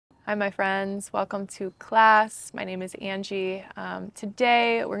Hi, my friends. Welcome to class. My name is Angie.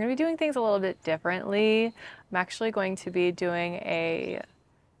 Today, we're going to be doing things a little bit differently. I'm actually going to be doing a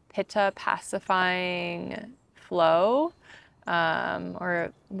Pitta pacifying flow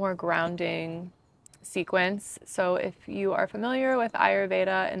or more grounding sequence. So, if you are familiar with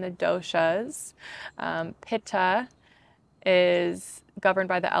Ayurveda and the doshas, Pitta is governed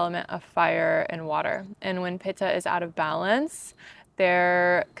by the element of fire and water. And when Pitta is out of balance,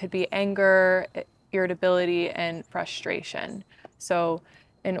 there could be anger, irritability, and frustration. So,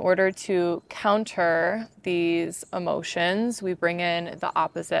 in order to counter these emotions, we bring in the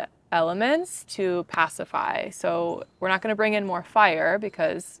opposite elements to pacify. So, we're not going to bring in more fire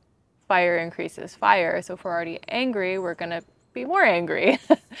because fire increases fire. So, if we're already angry, we're going to be more angry.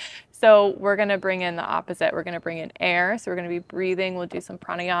 So we're going to bring in the opposite. We're going to bring in air. So we're going to be breathing. We'll do some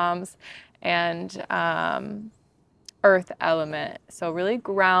pranayams and earth element. So really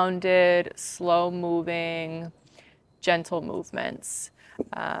grounded, slow moving, gentle movements.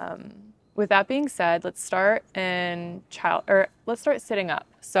 With that being said, let's start let's start sitting up.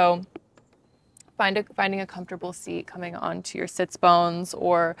 So finding a comfortable seat, coming onto your sits bones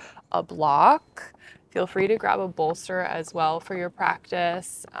or a block. Feel free to grab a bolster as well for your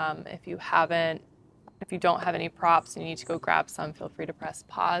practice. If you don't have any props and you need to go grab some, feel free to press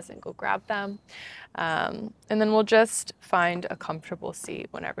pause and go grab them. And then we'll just find a comfortable seat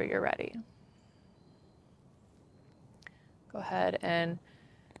whenever you're ready. Go ahead and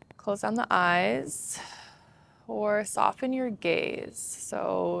close down the eyes or soften your gaze.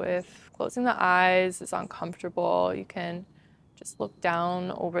 So if closing the eyes is uncomfortable, you can just look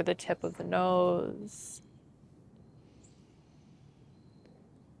down over the tip of the nose.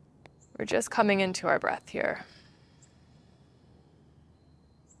 We're just coming into our breath here.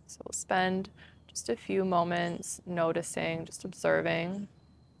 So we'll spend just a few moments noticing, just observing.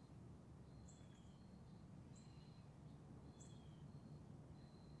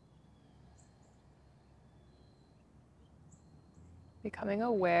 Becoming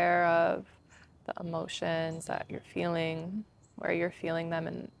aware of the emotions that you're feeling, where you're feeling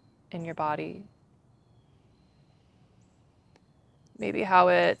them in your body. Maybe how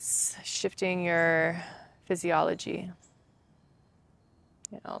it's shifting your physiology.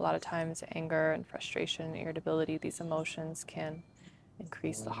 A lot of times anger and frustration, irritability, these emotions can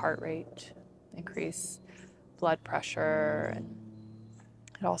increase the heart rate, increase blood pressure, and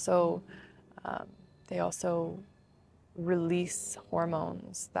they also release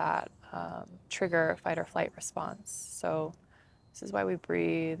hormones that trigger fight or flight response. So this is why we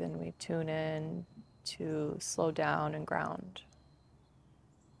breathe and we tune in to slow down and ground.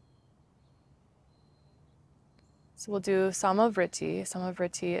 So we'll do Samavriti.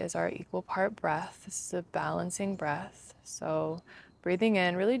 Samavriti is our equal part breath. This is a balancing breath. So breathing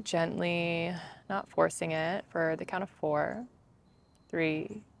in really gently, not forcing it, for the count of 4,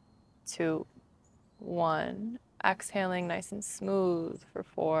 3, 2, 1. Exhaling nice and smooth for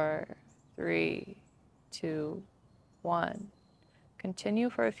 4, 3, 2, 1.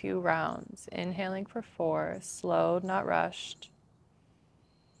 Continue for a few rounds. Inhaling for 4, slowed, not rushed.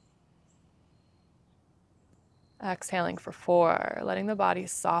 Exhaling for 4, letting the body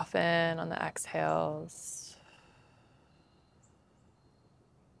soften on the exhales.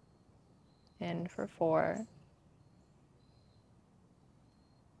 In for 4.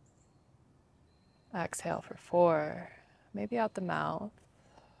 Exhale for 4, maybe out the mouth.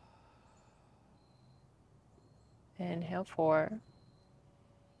 Inhale 4.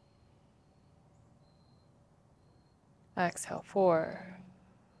 Exhale 4.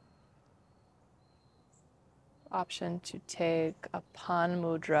 Option to take a pan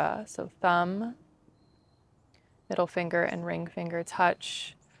mudra, so thumb, middle finger and ring finger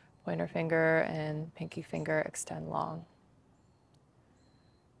touch, pointer finger and pinky finger extend long.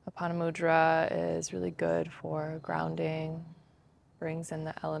 Apana mudra is really good for grounding, brings in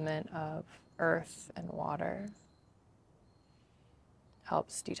the element of earth and water,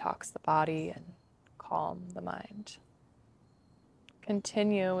 helps detox the body and calm the mind.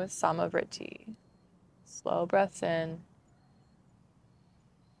 Continue with Samavriti. Slow breaths in,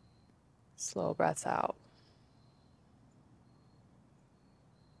 slow breaths out.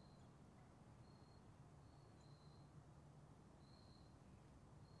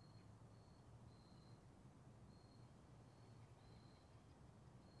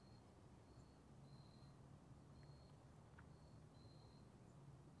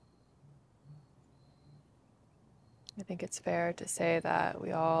 I think it's fair to say that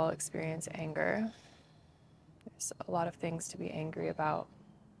we all experience anger. There's a lot of things to be angry about,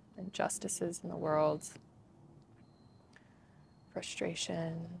 injustices in the world,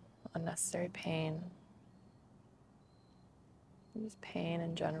 frustration, unnecessary pain, just pain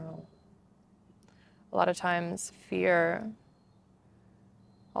in general. A lot of times fear,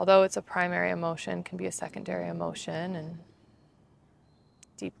 although it's a primary emotion, can be a secondary emotion, and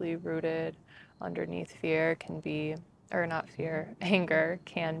deeply rooted underneath fear can be, or not fear, anger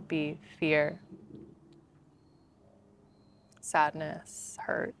can be fear, sadness,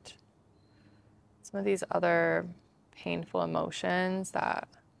 hurt, some of these other painful emotions that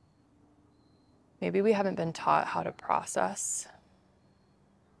maybe we haven't been taught how to process.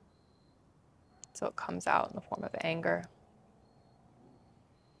 So it comes out in the form of anger.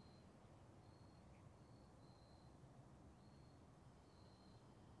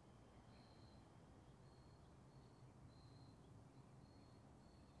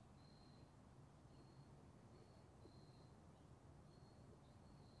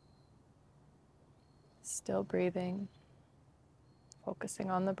 Still breathing,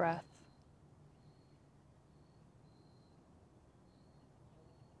 focusing on the breath.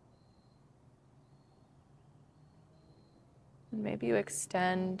 And maybe you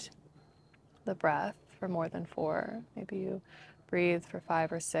extend the breath for more than 4. Maybe you breathe for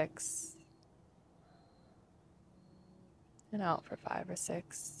 5 or 6. And out for 5 or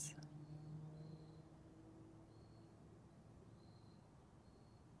 6.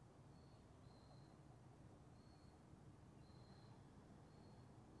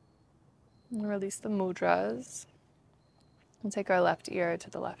 And release the mudras. And take our left ear to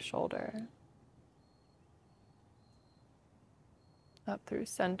the left shoulder. Up through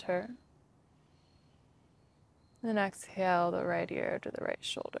center. And exhale the right ear to the right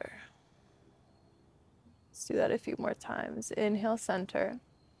shoulder. Let's do that a few more times. Inhale, center.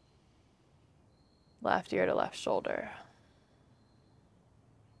 Left ear to left shoulder.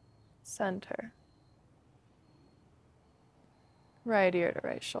 Center. Right ear to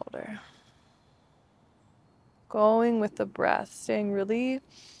right shoulder. Going with the breath, staying really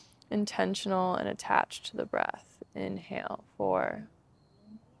intentional and attached to the breath. Inhale, 4.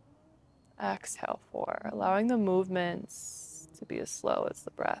 Exhale, 4. Allowing the movements to be as slow as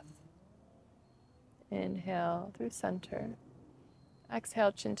the breath. Inhale through center.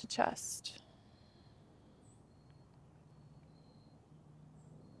 Exhale, chin to chest.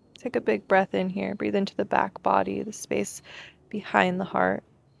 Take a big breath in here. Breathe into the back body, the space behind the heart.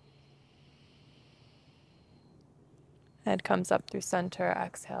 Head comes up through center.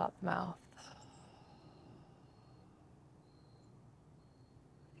 Exhale out the mouth.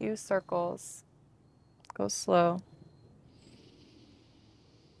 Few circles. Go slow.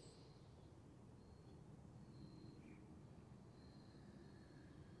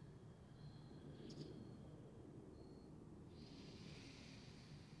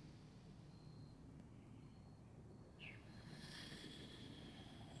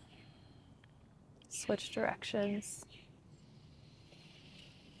 Switch directions.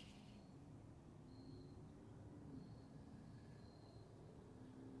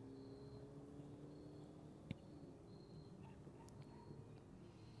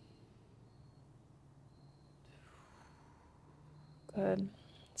 Good.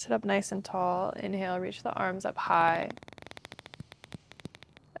 Sit up nice and tall. Inhale, reach the arms up high.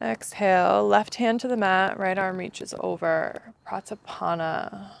 Exhale, left hand to the mat, right arm reaches over.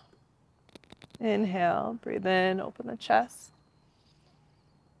 Pratapana. Inhale, breathe in, open the chest.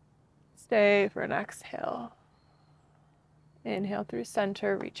 Stay for an exhale. Inhale through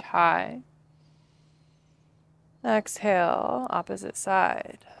center, reach high. Exhale, opposite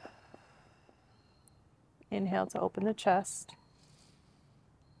side. Inhale to open the chest.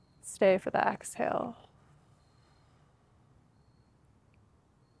 Stay for the exhale.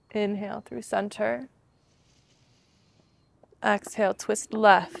 Inhale through center. Exhale, twist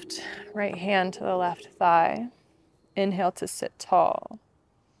left, right hand to the left thigh. Inhale to sit tall.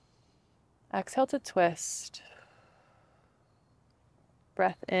 Exhale to twist.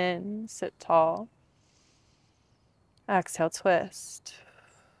 Breath in, sit tall. Exhale, twist.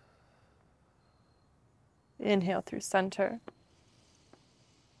 Inhale through center.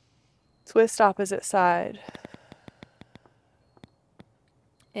 Twist opposite side.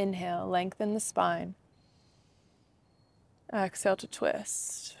 Inhale, lengthen the spine. Exhale to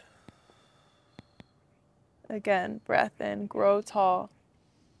twist. Again, breath in, grow tall.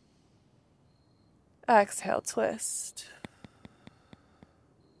 Exhale, twist.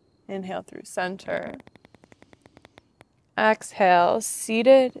 Inhale through center. Exhale,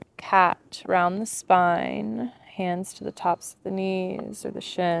 seated cat, round the spine. Hands to the tops of the knees or the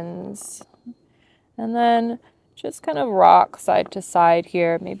shins. And then just kind of rock side to side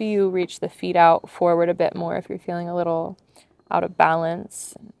here. Maybe you reach the feet out forward a bit more if you're feeling a little out of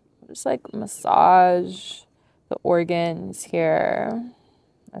balance. Just like massage the organs here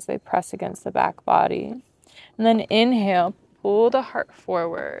as they press against the back body. And then inhale, pull the heart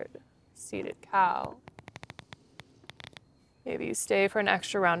forward, seated cow. Maybe you stay for an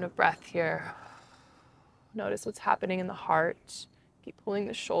extra round of breath here. Notice what's happening in the heart. Keep pulling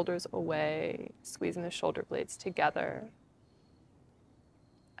the shoulders away, squeezing the shoulder blades together.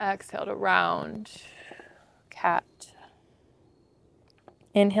 Exhale to round, cat.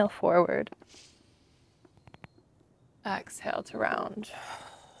 Inhale forward. Exhale to round.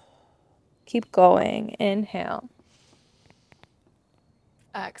 Keep going. Inhale.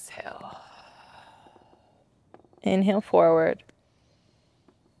 Exhale. Inhale forward.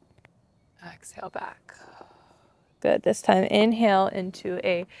 Exhale back. Good. This time, inhale into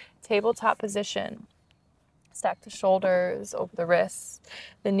a tabletop position. Stack the shoulders over the wrists,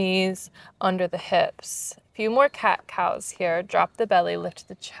 the knees under the hips. A few more cat-cows here. Drop the belly, lift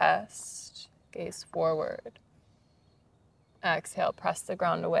the chest, gaze forward. Exhale, press the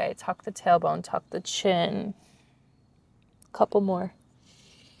ground away. Tuck the tailbone, tuck the chin. A couple more.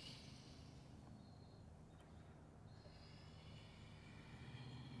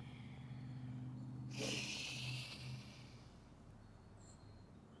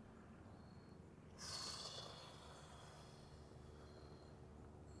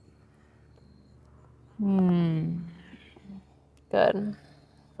 Good.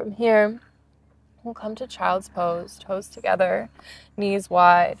 From here, we'll come to child's pose, toes together, knees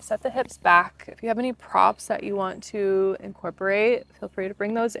wide. Set the hips back. If you have any props that you want to incorporate, feel free to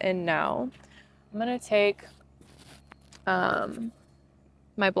bring those in now. I'm going to take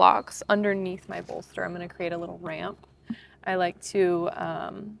my blocks underneath my bolster. I'm going to create a little ramp. I like to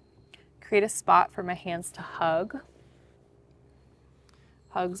create a spot for my hands to hug.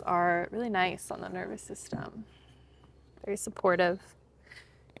 Hugs are really nice on the nervous system. Very supportive.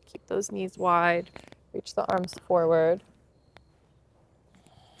 Keep those knees wide. Reach the arms forward.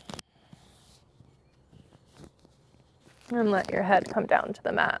 And let your head come down to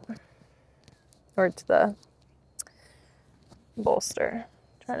the mat or to the bolster.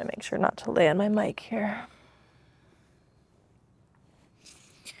 Trying to make sure not to lay on my mic here.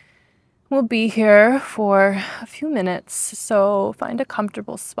 We'll be here for a few minutes, so find a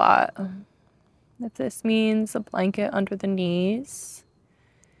comfortable spot. If this means a blanket under the knees,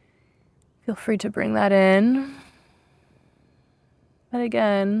 feel free to bring that in. But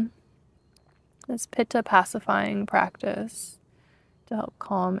again, this Pitta pacifying practice to help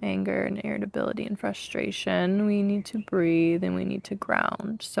calm anger and irritability and frustration, we need to breathe and we need to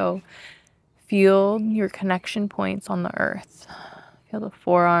ground. So feel your connection points on the earth. Feel the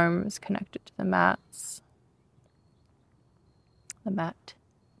forearms connected to the mat, and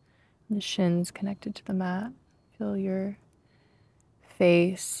the shins connected to the mat. Feel your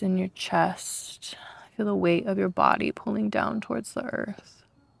face and your chest. Feel the weight of your body pulling down towards the earth.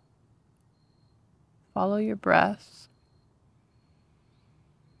 Follow your breath.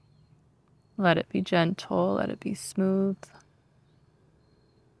 Let it be gentle, let it be smooth.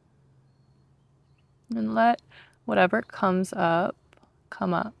 And let whatever comes up,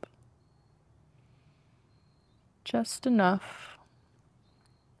 come up. Just enough.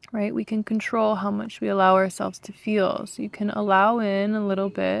 Right? We can control how much we allow ourselves to feel. So you can allow in a little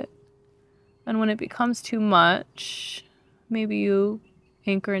bit. And when it becomes too much, maybe you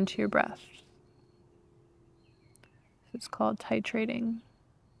anchor into your breath. It's called titrating.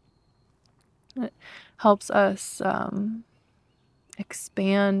 It helps us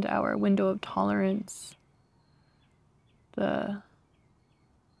expand our window of tolerance. The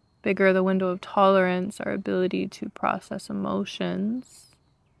bigger the window of tolerance, our ability to process emotions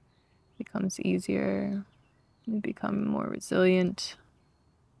becomes easier. We become more resilient.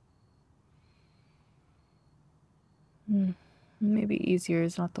 Maybe easier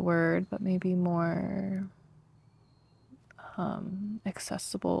is not the word, but maybe more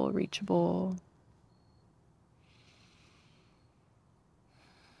accessible, reachable.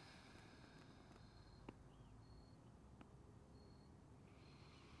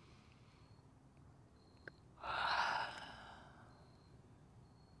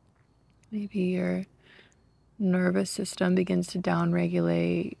 Maybe your nervous system begins to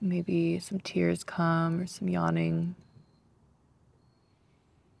downregulate. Maybe some tears come or some yawning.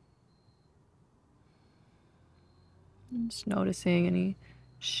 And just noticing any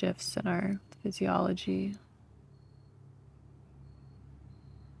shifts in our physiology.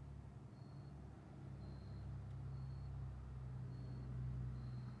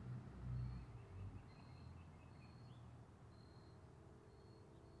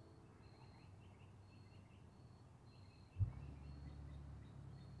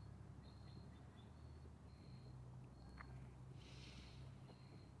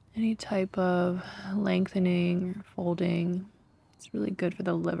 any type of lengthening or folding. It's really good for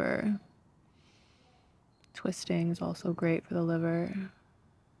the liver. Twisting is also great for the liver.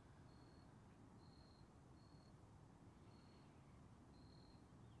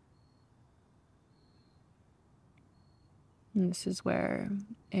 And this is where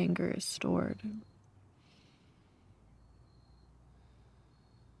anger is stored.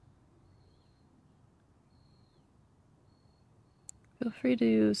 Feel free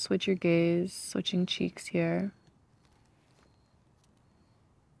to switch your gaze, switching cheeks here.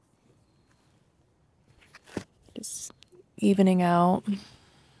 Just evening out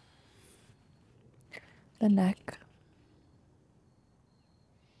the neck.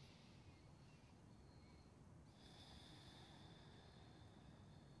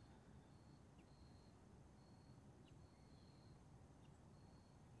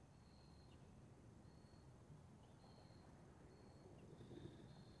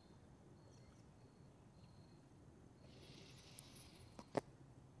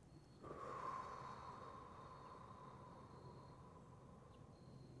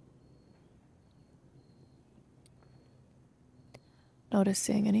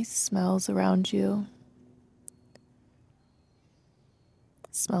 Noticing any smells around you.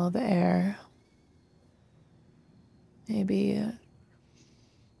 Smell of the air. Maybe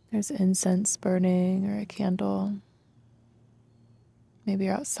there's incense burning or a candle. Maybe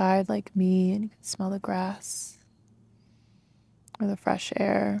you're outside like me and you can smell the grass or the fresh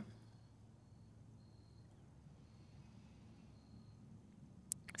air.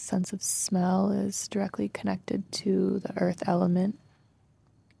 Sense of smell is directly connected to the earth element,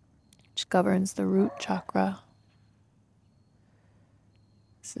 which governs the root chakra.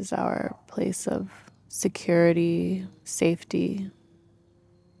 This is our place of security, safety,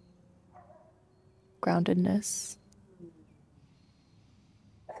 groundedness.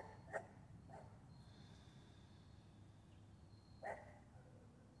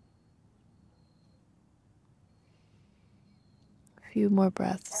 A few more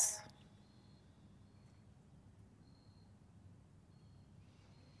breaths.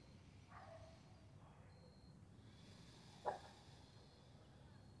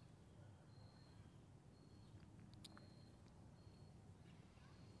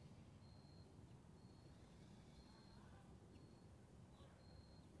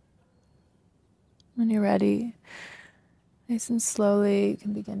 When you're ready, nice and slowly, you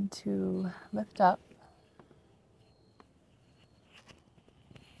can begin to lift up.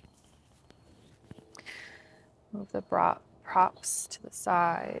 Move the props to the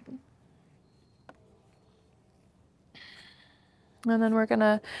side. And then we're going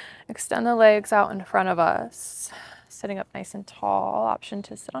to extend the legs out in front of us, sitting up nice and tall. Option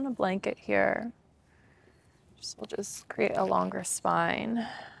to sit on a blanket here. We'll just create a longer spine.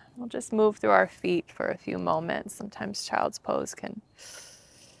 We'll just move through our feet for a few moments. Sometimes child's pose can,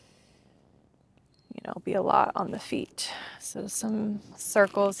 be a lot on the feet. So some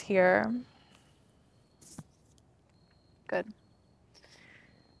circles here. Good.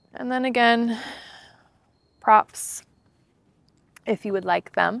 And then again, props if you would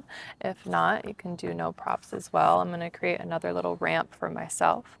like them. If not, you can do no props as well. I'm going to create another little ramp for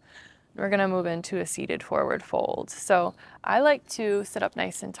myself. We're going to move into a seated forward fold. So I like to sit up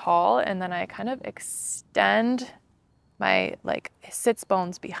nice and tall, and then I kind of extend my sits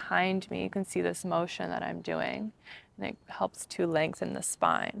bones behind me. You can see this motion that I'm doing, and it helps to lengthen the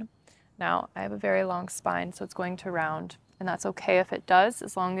spine. Now, I have a very long spine, so it's going to round, and that's okay if it does,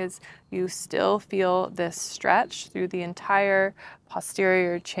 as long as you still feel this stretch through the entire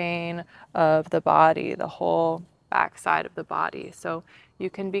posterior chain of the body, the whole back side of the body. So you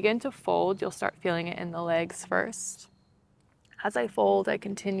can begin to fold. You'll start feeling it in the legs first. As I fold, I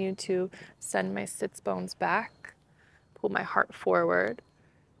continue to send my sits bones back, pull my heart forward,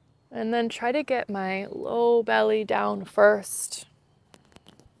 and then try to get my low belly down first,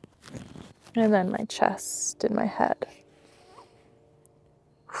 and then my chest and my head.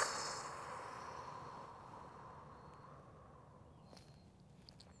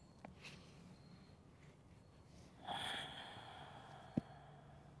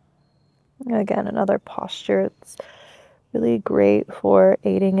 Again, another posture. It's really great for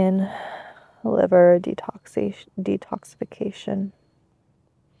aiding in liver detoxification.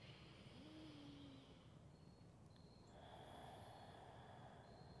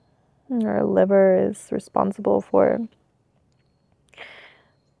 Our liver is responsible for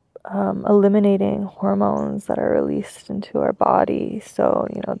eliminating hormones that are released into our body. So,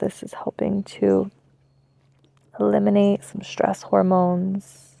 this is helping to eliminate some stress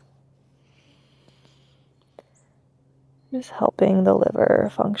hormones. Just helping the liver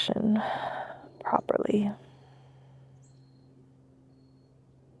function properly.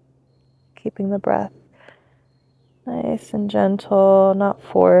 Keeping the breath nice and gentle, not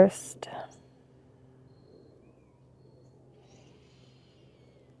forced.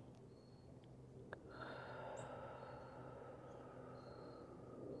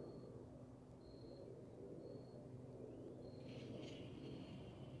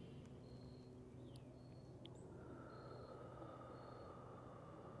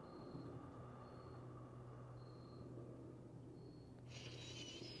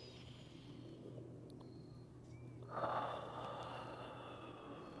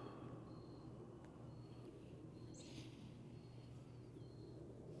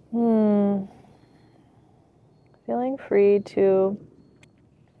 Feeling free to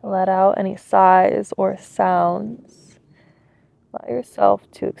let out any sighs or sounds. Allow yourself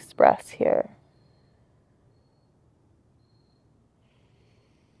to express here.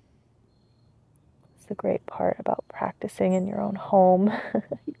 It's the great part about practicing in your own home.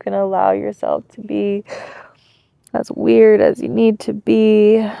 You can allow yourself to be as weird as you need to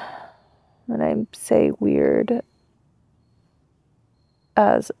be. And I say weird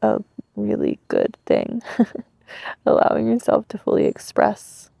as a really good thing. Allowing yourself to fully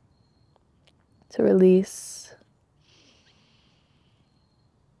express, to release.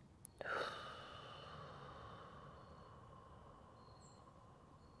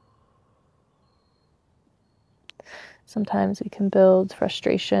 Sometimes we can build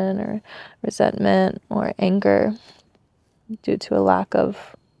frustration or resentment or anger due to a lack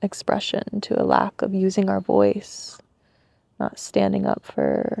of expression, to a lack of using our voice, not standing up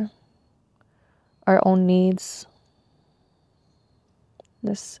for our own needs,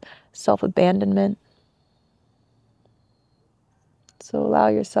 this self-abandonment. So allow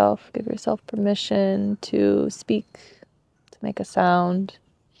yourself, give yourself permission to speak, to make a sound.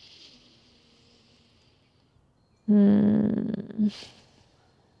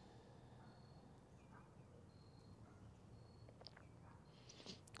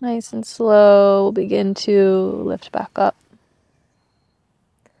 Nice and slow, we'll begin to lift back up.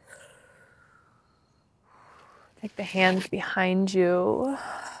 Take the hands behind you,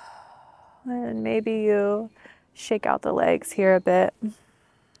 and maybe you shake out the legs here a bit.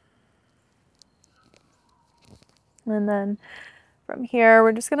 And then from here,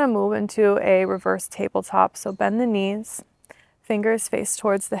 we're just going to move into a reverse tabletop. So bend the knees, fingers face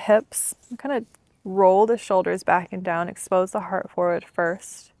towards the hips, kind of roll the shoulders back and down, expose the heart forward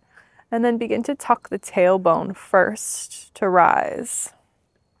first, and then begin to tuck the tailbone first to rise.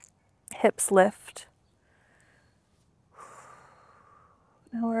 Hips lift.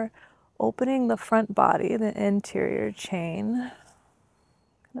 Now we're opening the front body, the interior chain,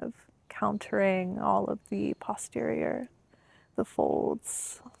 kind of countering all of the posterior, the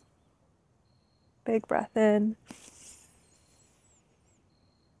folds. Big breath in.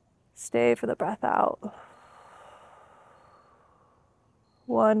 Stay for the breath out.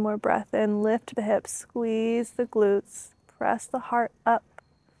 One more breath in. Lift the hips, squeeze the glutes, press the heart up.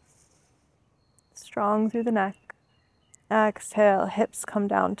 Strong through the neck. Exhale, hips come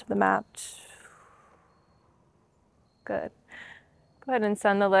down to the mat. Good. Go ahead and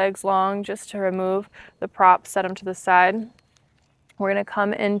send the legs long just to remove the props, set them to the side. We're going to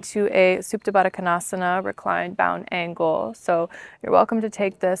come into a Supta Baddha Konasana, reclined bound angle. So you're welcome to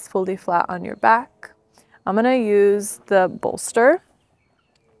take this fully flat on your back. I'm going to use the bolster,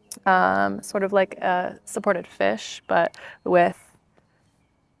 sort of like a supported fish, but with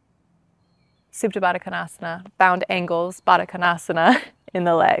Supta Baddha Konasana, bound angles, Baddha Konasana in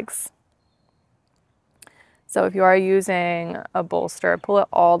the legs. So if you are using a bolster, pull it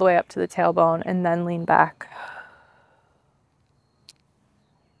all the way up to the tailbone and then lean back.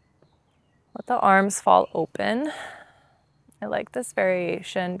 Let the arms fall open. I like this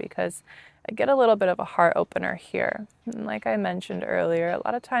variation because I get a little bit of a heart opener here. And like I mentioned earlier, a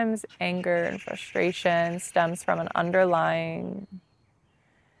lot of times anger and frustration stems from an underlying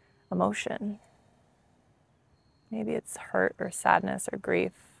emotion. Maybe it's hurt or sadness or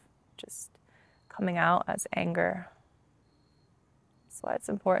grief, just coming out as anger. That's why it's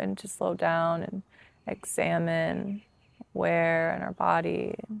important to slow down and examine where in our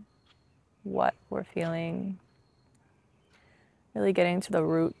body, what we're feeling. Really getting to the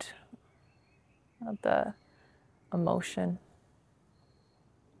root of the emotion.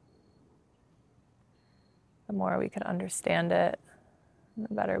 The more we can understand it,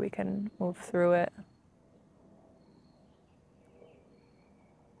 the better we can move through it.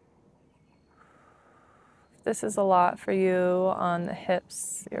 If this is a lot for you on the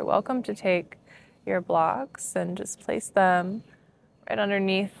hips, you're welcome to take your blocks and just place them right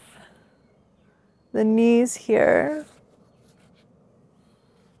underneath the knees here.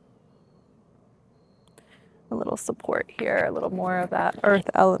 A little support here, a little more of that earth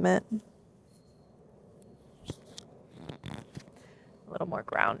element. A little more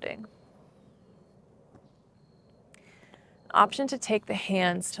grounding. Option to take the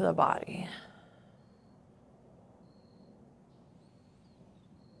hands to the body.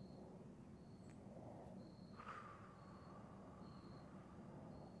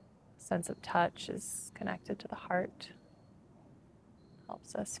 Sense of touch is connected to the heart.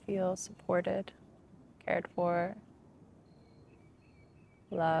 Helps us feel supported, cared for,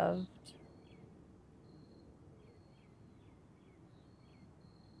 loved.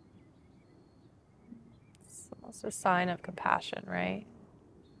 It's almost a sign of compassion, right?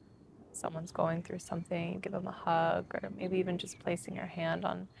 Someone's going through something, you give them a hug, or maybe even just placing your hand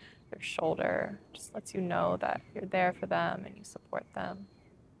on their shoulder just lets you know that you're there for them and you support them.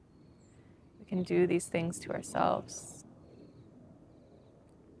 We can do these things to ourselves.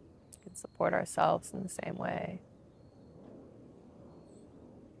 We can support ourselves in the same way.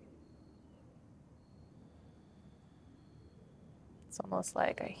 It's almost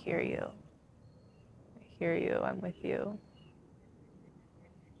like I hear you. I hear you, I'm with you.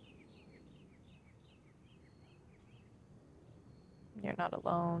 You're not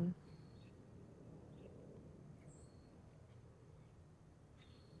alone.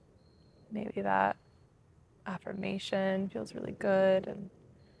 Maybe that affirmation feels really good, and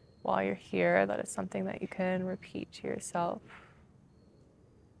while you're here, that is something that you can repeat to yourself.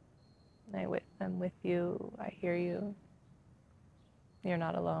 I'm with you, I hear you. You're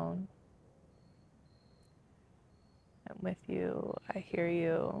not alone. I'm with you, I hear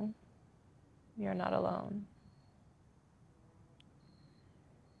you. You're not alone.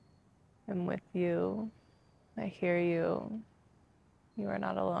 I'm with you, I hear you. You are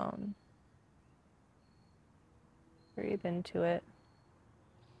not alone. Breathe into it.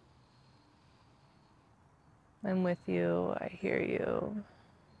 I'm with you, I hear you.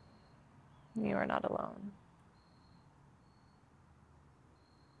 You are not alone.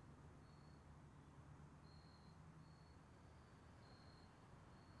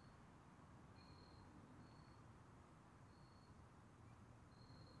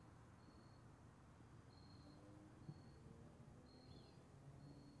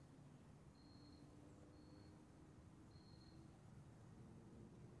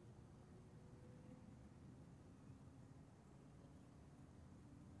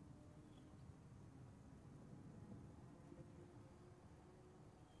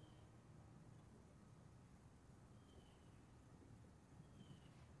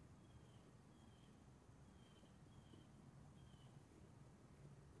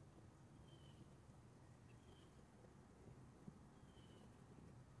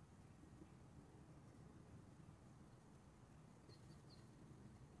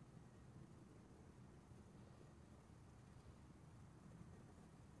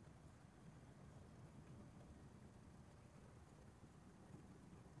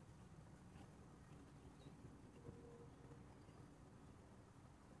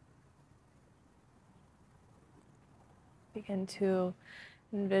 Begin to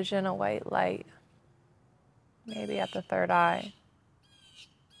envision a white light, maybe at the third eye.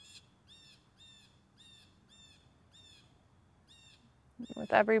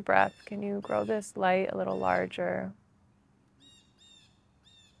 With every breath, can you grow this light a little larger?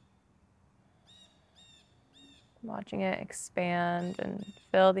 Watching it expand and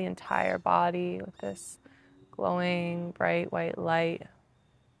fill the entire body with this glowing, bright white light.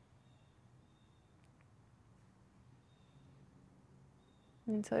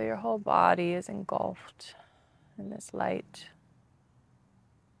 Until your whole body is engulfed in this light.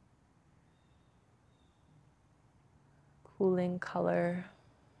 Cooling color,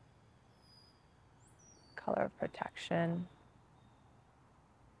 color of protection.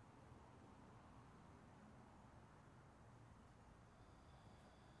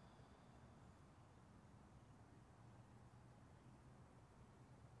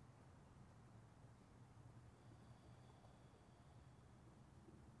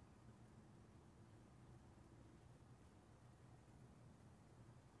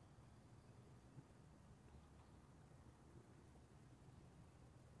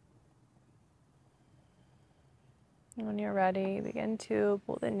 When you're ready, begin to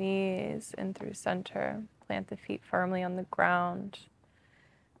pull the knees in through center. Plant the feet firmly on the ground.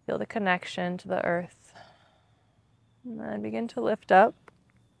 Feel the connection to the earth. And then begin to lift up.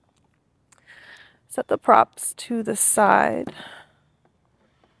 Set the props to the side.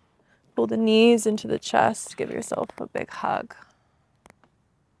 Pull the knees into the chest. Give yourself a big hug.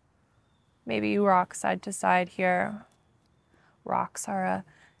 Maybe you rock side to side here. Rocks are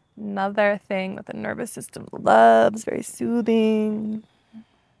another thing that the nervous system loves. Very soothing.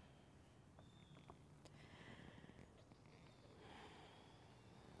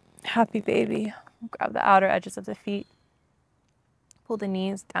 Happy baby. Grab the outer edges of the feet. Pull the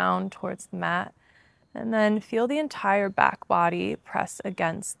knees down towards the mat. And then feel the entire back body press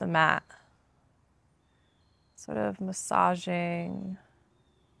against the mat. Sort of massaging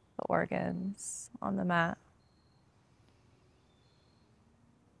the organs on the mat.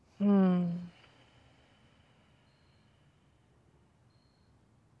 You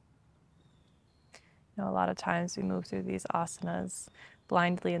know, a lot of times we move through these asanas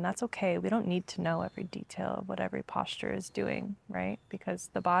blindly, and that's okay. We don't need to know every detail of what every posture is doing, right? Because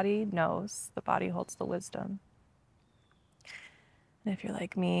the body knows, the body holds the wisdom. And if you're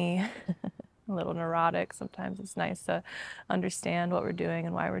like me, a little neurotic, sometimes it's nice to understand what we're doing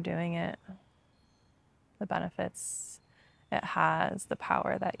and why we're doing it, the benefits it has, the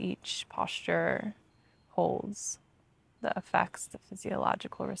power that each posture holds, the effects, the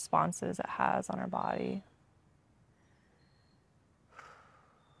physiological responses it has on our body.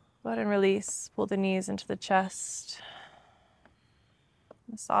 Go ahead and release. Pull the knees into the chest.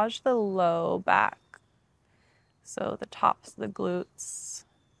 Massage the low back. So the tops of the glutes.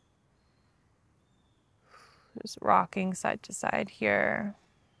 Just rocking side to side here.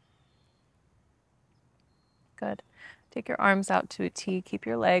 Good. Take your arms out to a T. Keep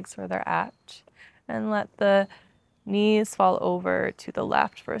your legs where they're at. And let the knees fall over to the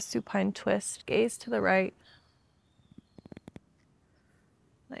left for a supine twist. Gaze to the right.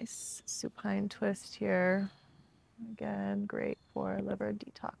 Nice supine twist here. Again, great for liver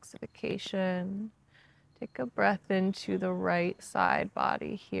detoxification. Take a breath into the right side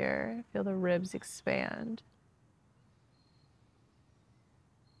body here. Feel the ribs expand.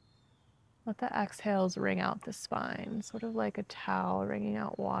 Let the exhales wring out the spine, sort of like a towel wringing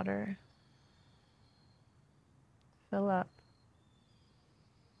out water. Fill up.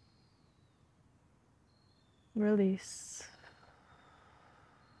 Release.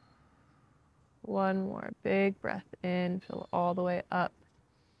 One more big breath in, fill all the way up.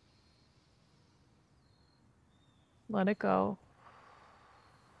 Let it go.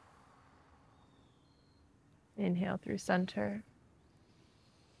 Inhale through center.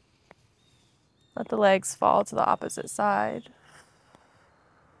 Let the legs fall to the opposite side.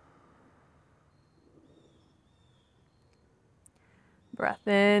 Breath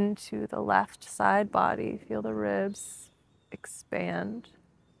in to the left side body. Feel the ribs expand.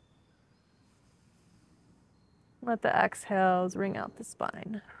 Let the exhales wring out the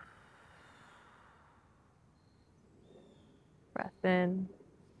spine. Breath in.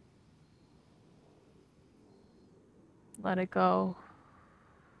 Let it go.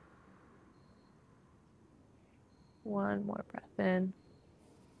 One more breath in.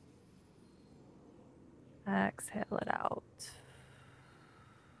 Exhale it out.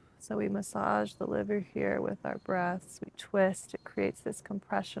 So we massage the liver here with our breaths. We twist. It creates this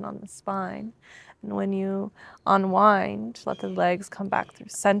compression on the spine. And when you unwind, let the legs come back through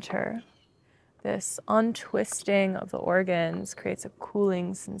center. This untwisting of the organs creates a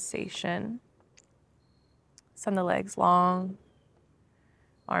cooling sensation. Send the legs long,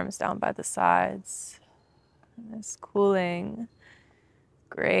 arms down by the sides. And this cooling,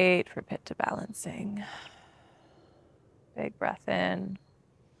 great for Pitta balancing. Big breath in.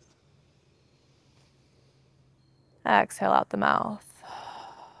 Exhale out the mouth.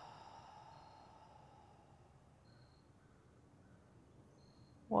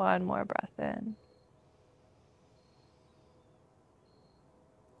 One more breath in.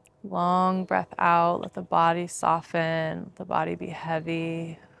 Long breath out. Let the body soften. Let the body be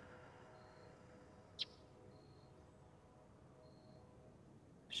heavy.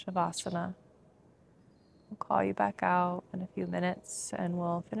 Shavasana. We'll call you back out in a few minutes and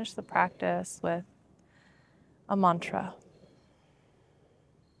we'll finish the practice with a mantra.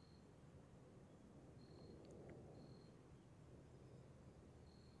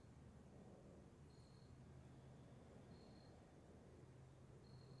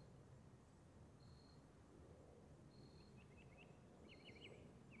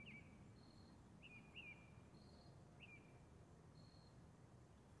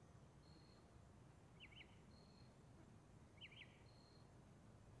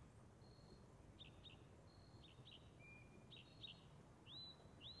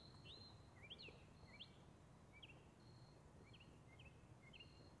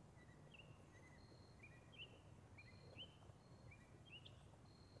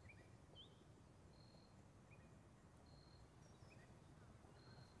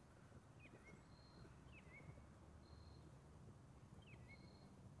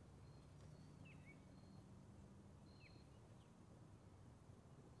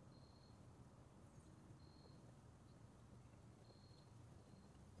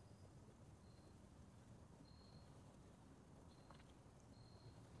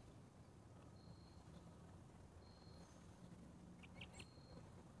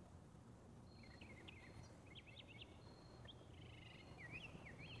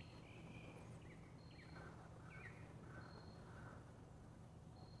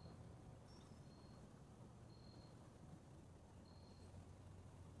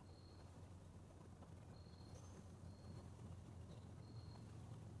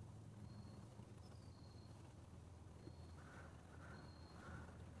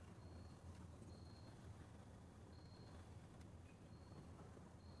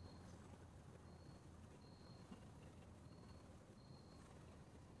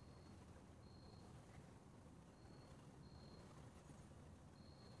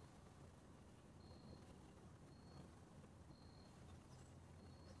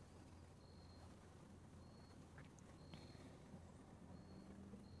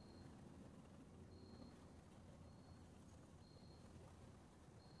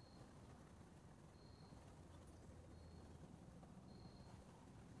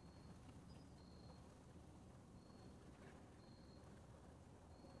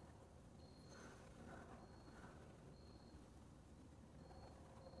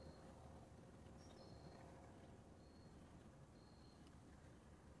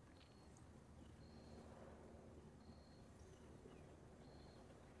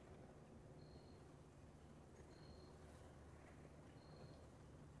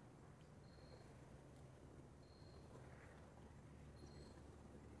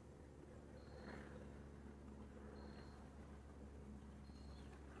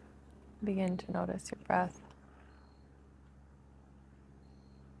 Begin to notice your breath.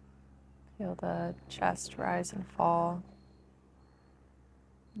 Feel the chest rise and fall,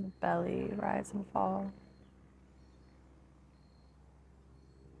 the belly rise and fall.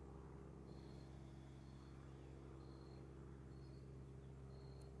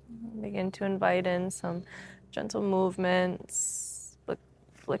 Begin to invite in some gentle movements,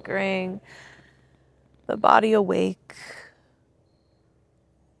 flickering the body awake.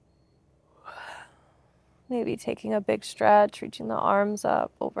 Maybe taking a big stretch, reaching the arms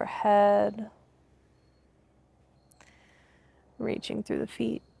up overhead, reaching through the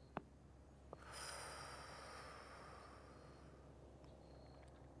feet.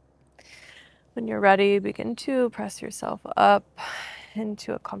 When you're ready, begin to press yourself up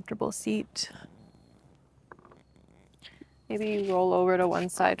into a comfortable seat. Maybe you roll over to one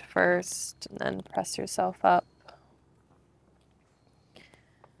side first and then press yourself up.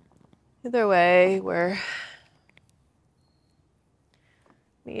 Either way, we're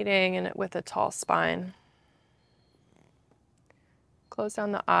meeting with a tall spine. Close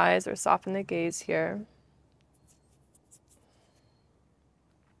down the eyes or soften the gaze here.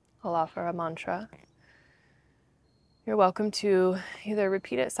 I'll offer a mantra. You're welcome to either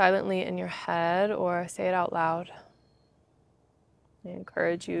repeat it silently in your head or say it out loud. I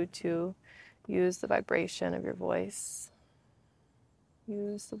encourage you to use the vibration of your voice.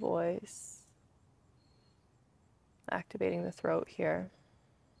 Use the voice. Activating the throat here.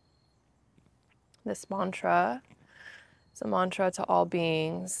 This mantra is a mantra to all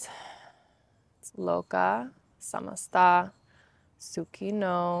beings. It's Loka Samasta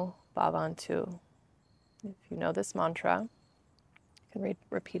Sukhino Bhavantu. If you know this mantra, you can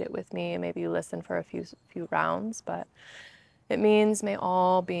repeat it with me and maybe listen for a few rounds, but it means may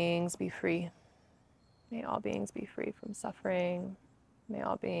all beings be free. May all beings be free from suffering. May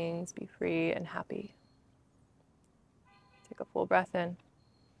all beings be free and happy. Take a full breath in.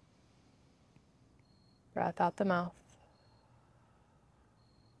 Breath out the mouth.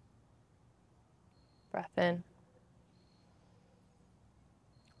 Breath in.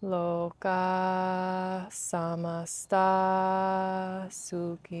 Loka samasta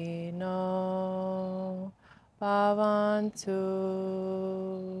sukhino bhavantu.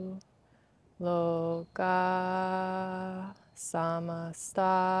 Loka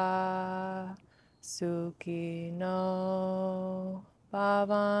samasta sukhino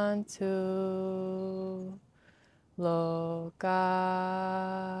bhavantu. Loka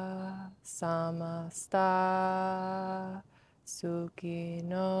samasta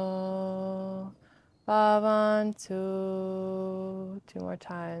Sukhino Bhavantu. Two more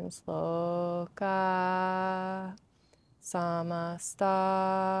times. Loka Samasta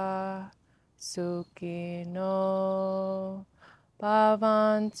Sukhino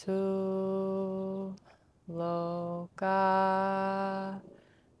Bhavantu. Loka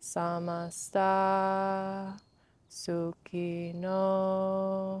Samasta Sukhino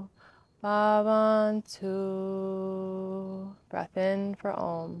Bhavantu. Breath in for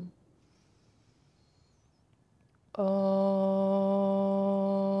Om. Om.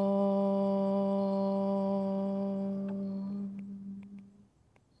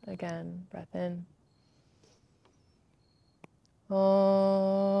 Again, breath in. Om.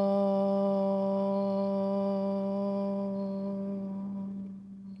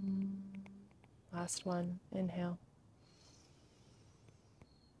 Last one. Inhale.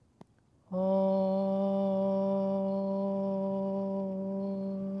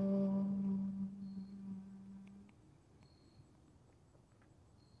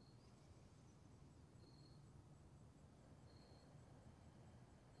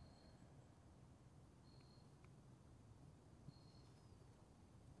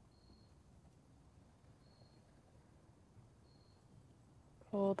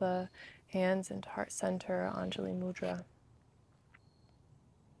 Pull the hands into heart center, Anjali Mudra.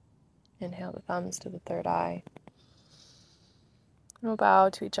 Inhale the thumbs to the third eye. And we'll bow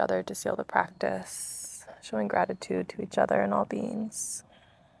to each other to seal the practice, showing gratitude to each other and all beings.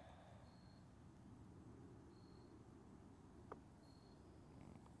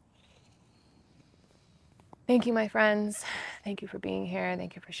 Thank you, my friends. Thank you for being here.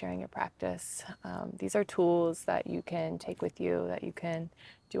 Thank you for sharing your practice. These are tools that you can take with you, that you can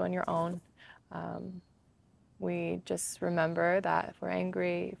do on your own. We just remember that if we're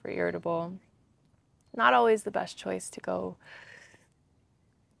angry, if we're irritable, not always the best choice to go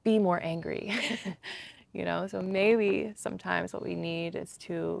be more angry. So maybe sometimes what we need is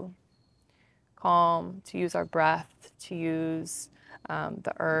to calm, to use our breath, to use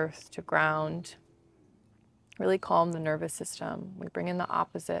the earth to ground, really calm the nervous system. We bring in the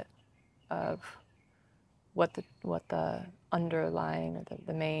opposite of what the underlying or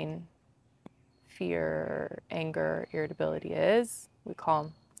the main fear, anger, irritability is, we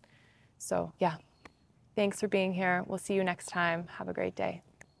calm. So yeah, thanks for being here. We'll see you next time. Have a great day.